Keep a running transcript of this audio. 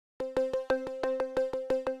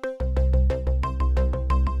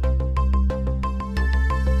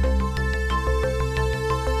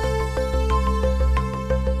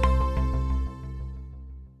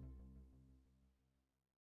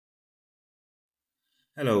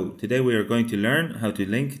Hello, today we are going to learn how to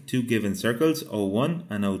link two given circles O1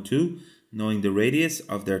 and O2 knowing the radius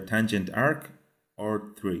of their tangent arc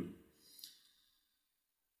R3.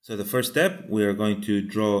 So the first step, we are going to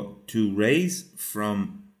draw two rays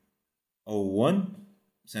from O1,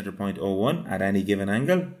 center point O1 at any given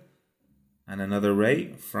angle, and another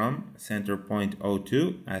ray from center point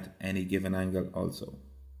O2 at any given angle also,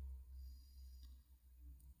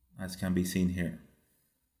 as can be seen here.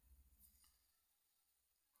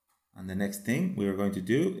 And the next thing we are going to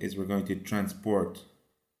do is we're going to transport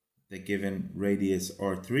the given radius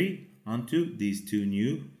R3 onto these two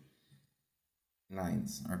new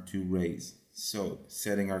lines, or two rays. So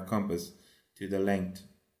setting our compass to the length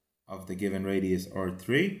of the given radius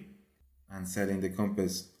R3 and setting the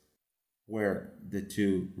compass where the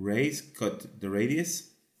two rays cut the radius,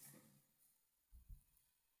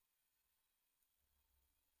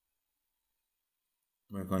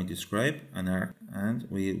 we're going to scribe an arc and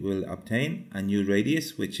we will obtain a new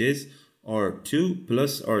radius, which is R2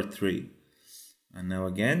 plus R3. And now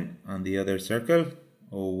again on the other circle,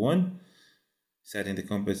 O1, setting the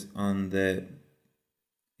compass on the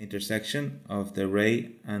intersection of the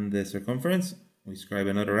ray and the circumference, we scribe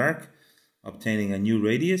another arc, obtaining a new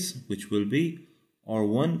radius, which will be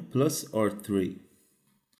R1 plus R3.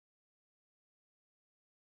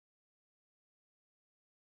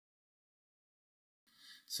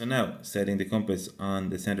 So now, setting the compass on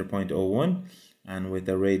the center point O1 and with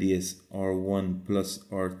the radius R1 plus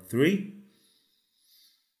R3,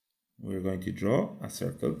 we're going to draw a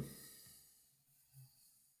circle.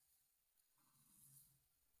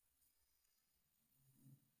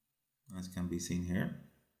 As can be seen here.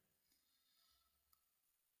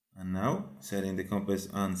 And now, setting the compass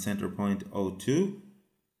on center point O2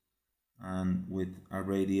 and with a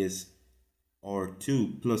radius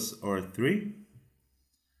R2 plus R3,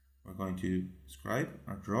 we're going to scribe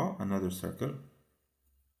or draw another circle.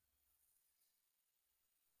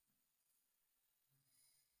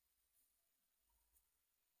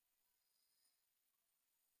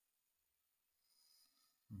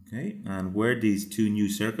 Okay, and where these two new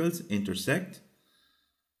circles intersect,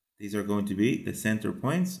 these are going to be the center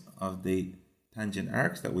points of the tangent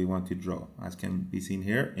arcs that we want to draw, as can be seen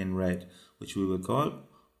here in red, which we will call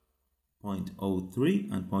point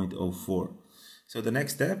O3 and point O4. So the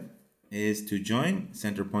next step is to join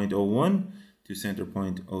center point O1 to center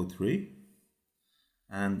point O3,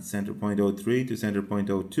 and center point O3 to center point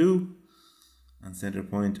O2, and center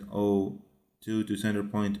point O2 to center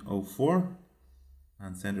point O4,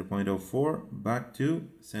 and center point O4 back to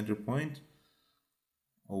center point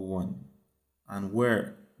O1. And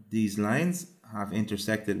where these lines have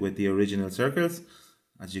intersected with the original circles,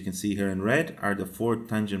 as you can see here in red, are the four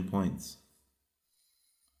tangent points.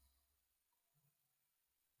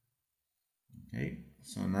 Okay,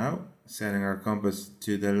 so now setting our compass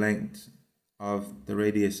to the length of the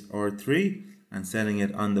radius R3 and setting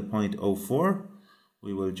it on the point O4,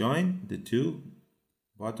 we will join the two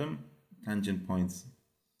bottom tangent points,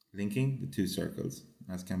 linking the two circles,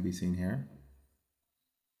 as can be seen here.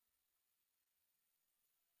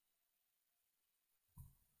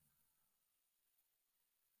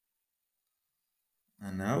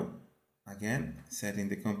 And now, again, setting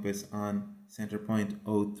the compass on center point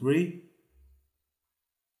O3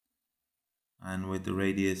 and with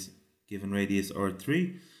the given radius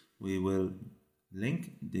R3, we will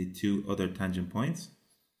link the two other tangent points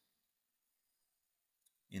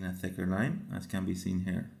in a thicker line, as can be seen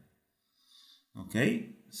here. Okay,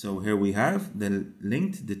 so here we have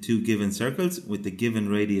linked the two given circles with the given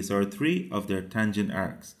radius R3 of their tangent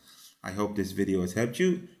arcs. I hope this video has helped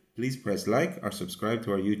you. Please press like or subscribe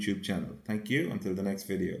to our YouTube channel. Thank you. Until the next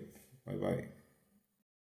video. Bye bye.